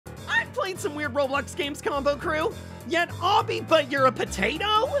played some weird Roblox games, Combo Crew? Yet Obby, but you're a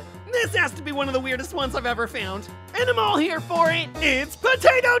potato? This has to be one of the weirdest ones I've ever found. And I'm all here for it. It's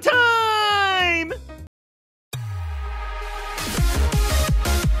potato time!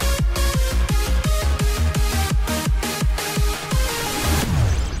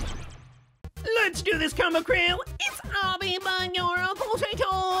 Let's do this, Combo Crew. It's Obby, but you're a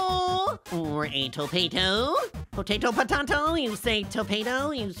potato. Or a topato. Potato, potato. You say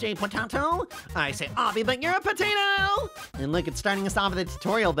topato, you say potato. I say Obby, but you're a potato. And look, it's starting us off with a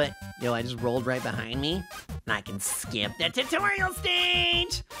tutorial, but yo, I just rolled right behind me. And I can skip the tutorial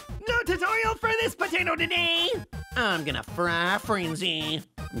stage. No tutorial for this potato today. I'm gonna fry frenzy.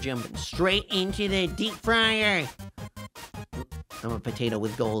 I'm jumping straight into the deep fryer. I'm a potato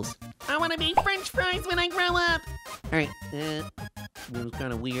with goals. I want to be French fries when I grow up. All right, that was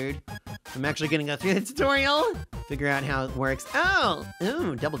kind of weird. I'm actually gonna go through the tutorial, figure out how it works. Oh,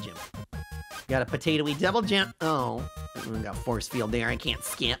 ooh, double jump. Got a potatoey double jump. Oh, got force field there. I can't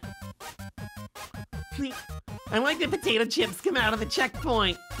skip. I like the potato chips come out of the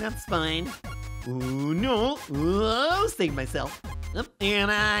checkpoint. That's fine. Ooh, no. Whoa, saved myself. Oop, and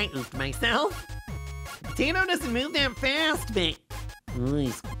I oofed myself. The potato doesn't move that fast, but ooh,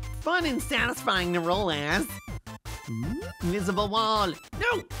 he's fun and satisfying to roll as. Invisible wall.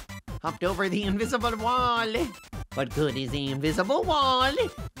 No! Hopped over the invisible wall. What good is the invisible wall?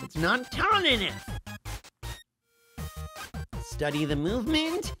 It's not tall enough. Study the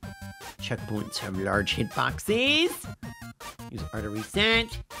movement. Checkpoints have large hitboxes. Use R to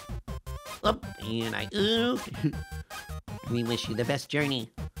reset. Up, and I oofed. We wish you the best journey.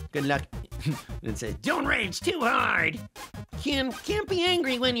 Good luck. It says, don't rage too hard. Can't be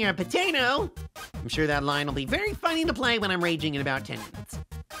angry when you're a potato. I'm sure that line will be very funny to play when I'm raging in about 10 minutes.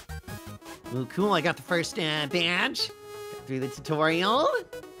 Ooh, cool, I got the first badge. Got through the tutorial.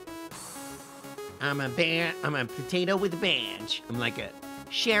 I'm a potato with a badge. I'm like a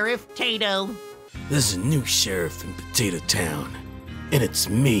sheriff-tato. There's a new sheriff in Potato Town, and it's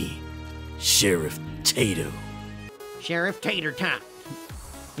me, Sheriff Tato. Sheriff Tater Tot.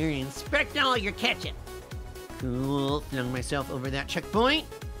 Here, inspect all your ketchup. Cool, flung myself over that checkpoint.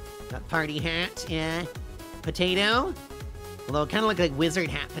 Got party hat, yeah. Potato. Although it kind of looked like wizard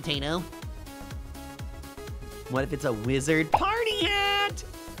hat potato. What if it's a wizard party hat?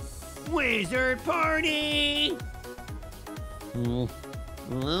 Wizard party! Ooh,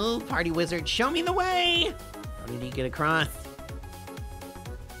 party wizard, show me the way! How did he get across?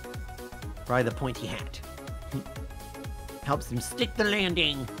 Probably the pointy hat. Helps him stick the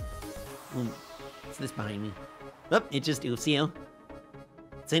landing. What's this behind me? Oh, it just oofs you.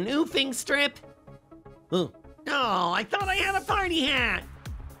 It's an oofing strip. Ooh. Oh, I thought I had a party hat.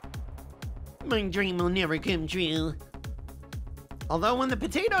 My dream will never come true. Although when the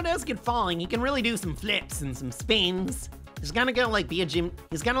potato does get falling, he can really do some flips and some spins. He's gonna go like be a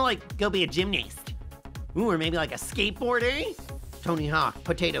gymnast. Ooh, or maybe like a skateboarder. Tony Hawk,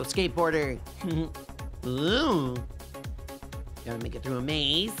 potato skateboarder. Ooh. Gotta make it through a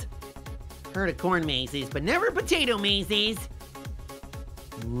maze. Heard of corn mazes, but never potato mazes.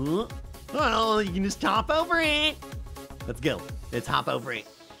 Ooh. Well, you can just hop over it. Let's go. Let's hop over it.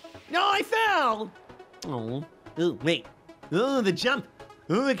 No, I fell! Oh. Ooh, wait. Ooh, the jump.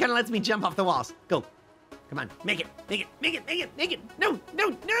 Ooh, it kind of lets me jump off the walls. Go. Come on, make it, make it, make it, make it, make it. No, no,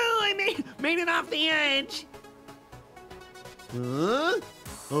 no, I made it off the edge.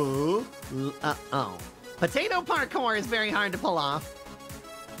 Oh, uh-oh. Potato parkour is very hard to pull off.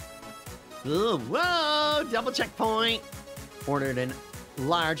 Ooh, whoa, double checkpoint. Ordered a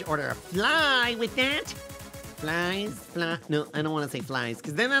large order of fly with that. Flies, no, I don't want to say flies,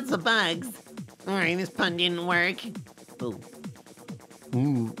 because then that's the bugs. All right, this pun didn't work. Ooh.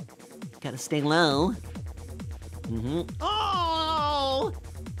 Ooh. Gotta stay low. Oh!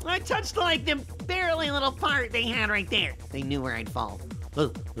 I touched like the barely little part they had right there. They knew where I'd fall.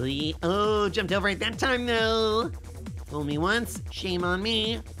 Oh, jumped over it that time though. Fool me once, shame on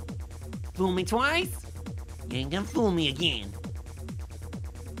me. Fool me twice, you ain't gonna fool me again.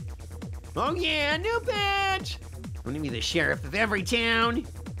 Oh yeah, new badge! I'm gonna be the sheriff of every town.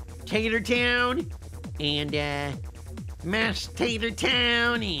 Tater Town, and Mashed Tater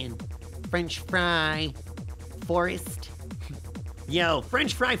Town, and French Fry Forest. Yo,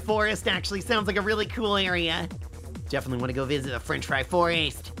 French Fry Forest actually sounds like a really cool area. Definitely want to go visit a French Fry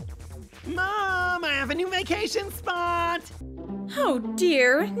Forest. Mom, I have a new vacation spot! Oh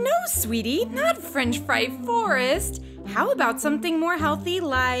dear, no sweetie, not French Fry Forest. How about something more healthy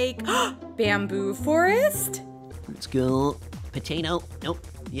like Bamboo Forest? Let's go. Potato, nope.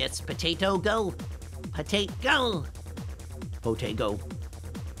 Yes, potato, go. Potato, go. Potato.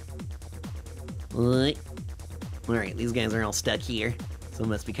 What? Alright, these guys are all stuck here, so it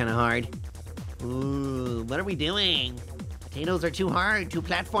must be kind of hard. Ooh, what are we doing? Potatoes are too hard to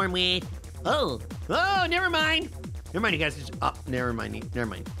platform with. Oh, never mind. Never mind, you guys just, never mind.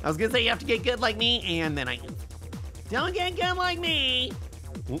 I was gonna say you have to get good like me, and then I don't get good like me.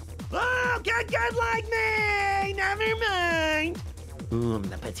 Oh, get good like me, never mind. Ooh, I'm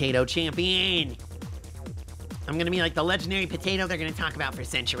the potato champion. I'm gonna be like the legendary potato they're gonna talk about for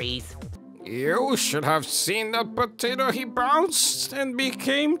centuries. You should have seen the potato he bounced and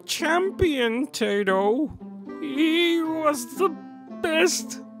became champion, Tato. He was the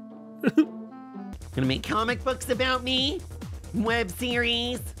best. Gonna make comic books about me, web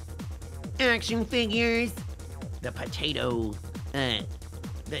series, action figures, the potato, the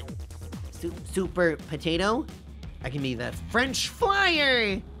super potato. I can be the French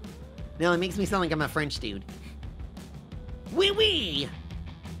flyer. No, it makes me sound like I'm a French dude. Oui.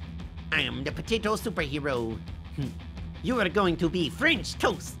 I am the potato superhero. You are going to be French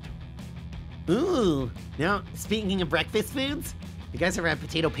toast. Ooh, now speaking of breakfast foods, you guys ever had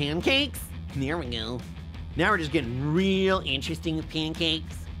potato pancakes? There we go. Now we're just getting real interesting with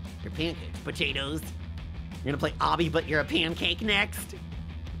pancakes. Or pancakes, potatoes. You're gonna play Obby, but you're a pancake next.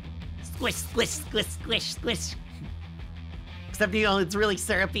 Squish, squish, squish, squish, squish. Except, you know, it's really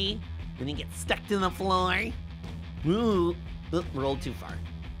syrupy. Then you get stuck to the floor. Ooh, rolled too far.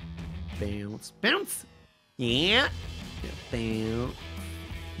 Bounce, bounce. Yeah. Bounce.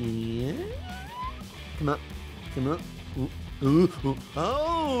 Yeah. Come up. Ooh.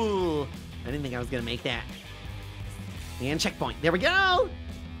 Oh! I didn't think I was gonna make that. And checkpoint. There we go!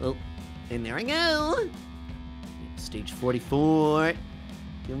 Oh, and there I go. Stage 44.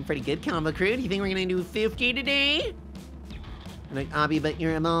 Doing pretty good, combo crew. Do you think we're gonna do 50 today? Like Obby, but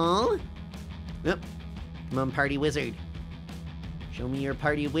you're a mole. Yep. Come on, party wizard. Show me your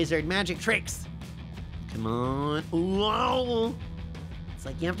party wizard magic tricks. Come on. Whoa! It's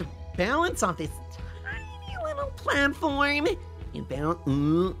like you have to balance off this tiny little platform. And bounce.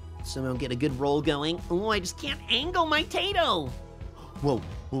 Ooh. Somehow get a good roll going. Oh, I just can't angle my Tato. Whoa.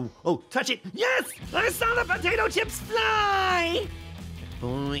 Oh, touch it. Yes! I saw the potato chips fly!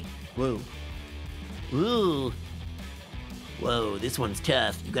 Boy. Whoa. Ooh. Whoa, this one's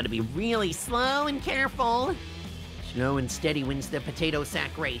tough. You gotta be really slow and careful. Slow and steady wins the potato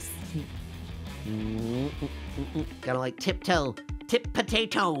sack race. Gotta like tiptoe. Tip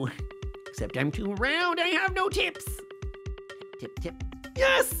potato. Except I'm too round, I have no tips. Tip.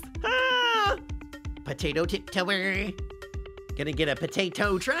 Yes! Ah! Potato tiptoer. Gonna get a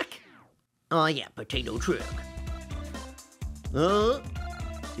potato truck? Oh yeah, potato truck. Oh,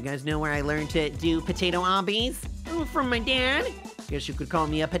 you guys know where I learned to do potato obbies? Oh, from my dad. Guess you could call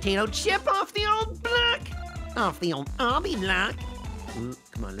me a potato chip off the old block. Off the old obby block. Ooh,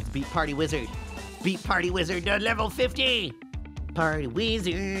 come on, let's beat Party Wizard. Beat Party Wizard to level 50. Party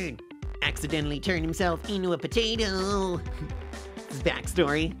Wizard accidentally turned himself into a potato. His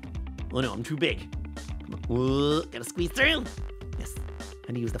backstory. Oh no, I'm too big. Ooh, gotta squeeze through. Yes,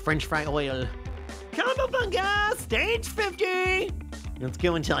 and use the French fry oil. Combo bunga, stage 50. Let's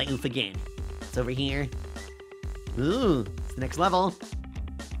go until I oof again. It's over here. Ooh, it's the next level.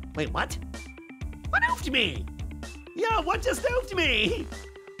 Wait, what? What oofed me? Yeah, what just oofed me?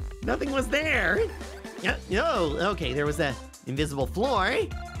 Nothing was there. Yeah, no, okay, there was a invisible floor.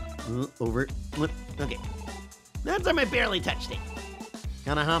 Over, okay. That time I barely touched it.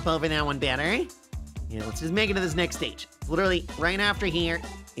 Gotta hop over that one better. Yeah, let's just make it to this next stage. It's literally right after here.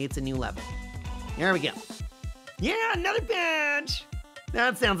 It's a new level. There we go. Yeah, another bench.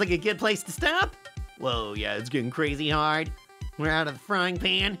 That sounds like a good place to stop. Whoa, yeah, it's getting crazy hard. We're out of the frying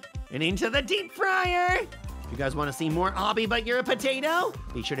pan and into the deep fryer. If you guys want to see more Obby but you're a potato,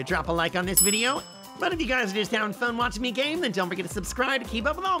 be sure to drop a like on this video. But if you guys are just having fun watching me game, then don't forget to subscribe to keep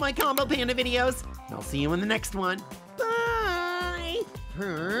up with all my Combo Panda videos. And I'll see you in the next one. Bye!